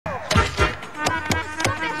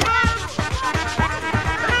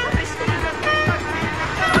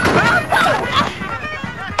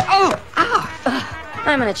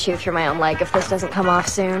I'm gonna chew through my own leg if this doesn't come off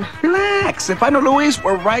soon. Relax. If I know Luis,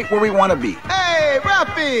 we're right where we want to be. Hey,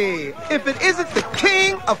 Rafi! If it isn't the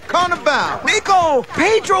king of Carnival. Nico!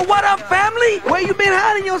 Pedro, what up, family? Where you been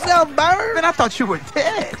hiding yourself, Bird? Man, I thought you were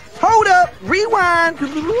dead. Hold up. Rewind.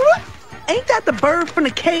 Ain't that the bird from the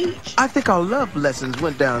cage? I think our love lessons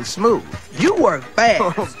went down smooth. You work fast.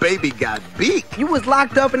 Oh, baby got beat. You was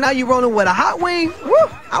locked up and now you rolling with a hot wing? Woo!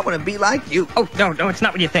 I want to be like you. Oh, no, it's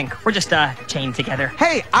not what you think. We're just, chained together.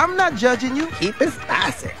 Hey, I'm not judging you. Keep it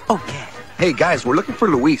spicy. Oh, yeah. Hey, guys, we're looking for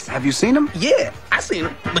Luis. Have you seen him? Yeah, I seen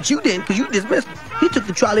him. But you didn't because you dismissed him. He took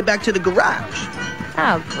the trolley back to the garage.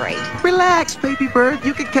 Oh, great. Relax, baby bird.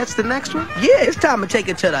 You can catch the next one. Yeah, it's time to take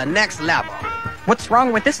it to the next level. What's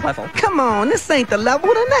wrong with this level? Come on, this ain't the level.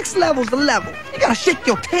 The next level's the level. You gotta shake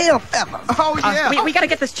your tail feathers. Oh, yeah. We gotta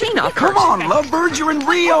get this chain off Come first. on, lovebirds, you're in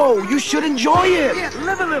Rio. You should enjoy it. Yeah,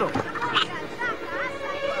 live a little.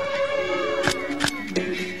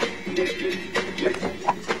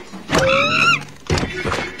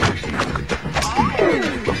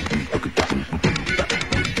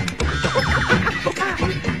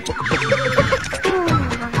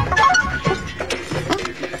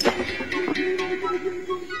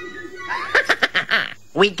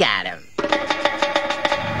 We got him.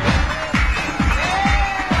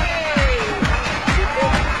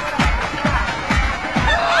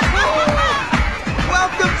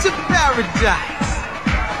 Welcome to paradise.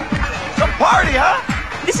 Some party, huh?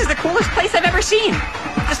 This is the coolest place I've ever seen,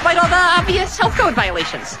 despite all the obvious health code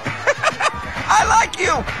violations. I like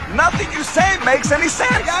you. Nothing you say makes any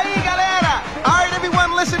sense. Ahí, galera. All right,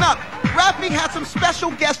 everyone, listen up. Rafi has some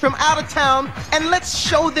special guests from out of town, and let's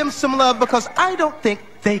show them some love because I don't think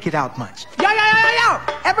they get out much. Yo!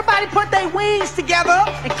 Everybody put their wings together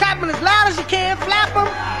and clap them as loud as you can. Flap them,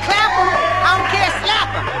 clap them. I don't care, slap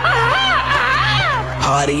them.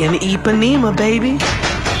 Party in Ipanema, baby.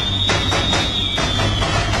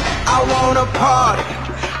 I wanna party.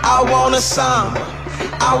 I want a samba.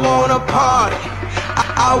 I wanna party.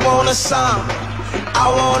 I want a samba. I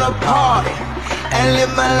wanna party. And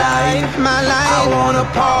live my life, I wanna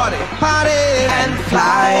party, and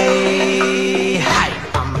fly.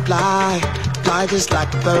 I'm fly just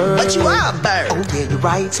like a bird. But you are a bird. Oh yeah, you're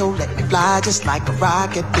right, so let me fly just like a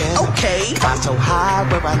rocket then. Okay. Fly so high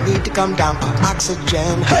where I need to come down for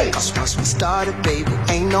oxygen. Hey. Cause once we started, baby,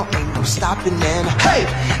 ain't no stopping then. Hey.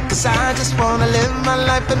 Cause I just wanna live my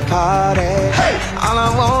life and party. Hey. All I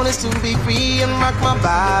want is to be free and rock my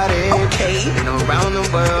body. Okay. Been around the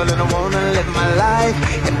world and I wanna live my life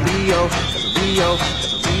in Rio, Rio,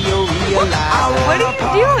 life. What are you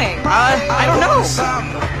doing? I don't know.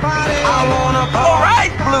 I wanna All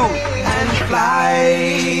right, Blue. and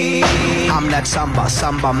fly. I'm that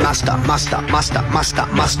samba master.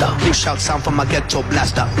 You shout sound from my ghetto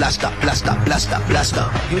blaster.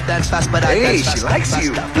 You dance fast, but I Hey, dance she faster. likes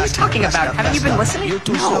you. What are you talking about? Haven't you been listening? You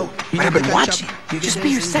too No, slow. but I've been watching. Just be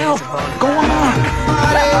yourself. Go on. I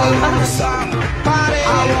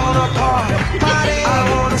wanna party. I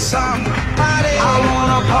wanna samba. I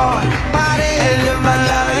wanna party. And live my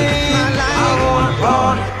life. I wanna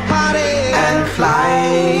party and fly.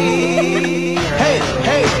 Hey,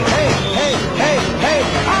 hey, hey, hey, hey, hey.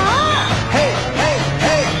 Hey, hey,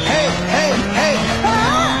 hey, hey, hey, hey.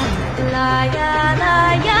 La ya la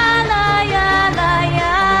ya la ya la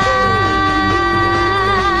ya.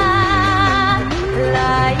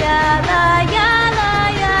 La ya la ya la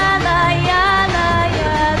ya la ya la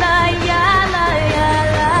ya la ya la ya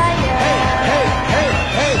la ya. Hey, hey,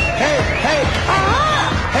 hey, hey, hey.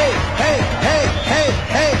 Hey, hey, hey, hey,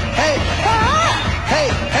 hey, hey. Hey,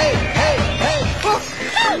 hey, hey,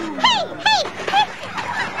 hey.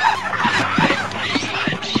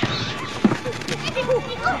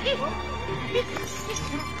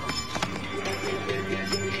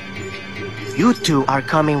 You two are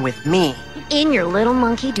coming with me. In your little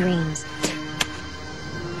monkey dreams.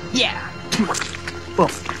 Yeah.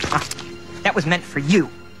 That was meant for you.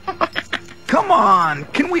 Come on.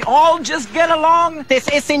 Can we all just get along? This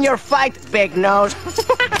isn't your fight, big nose.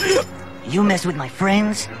 You mess with my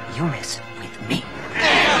friends, you mess with me.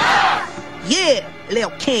 Yeah,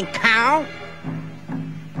 little King Kong.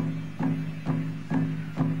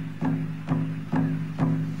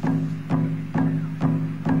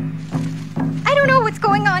 I don't know what's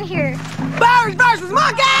going on here. Birds versus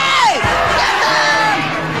monkeys!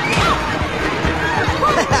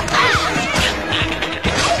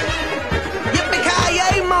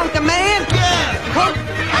 Yippee-ki-yay, monkey man!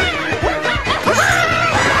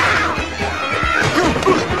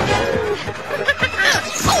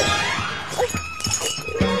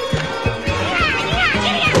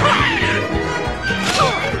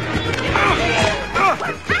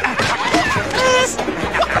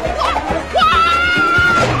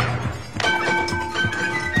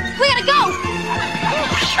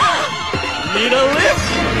 Need a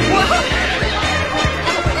lift? What?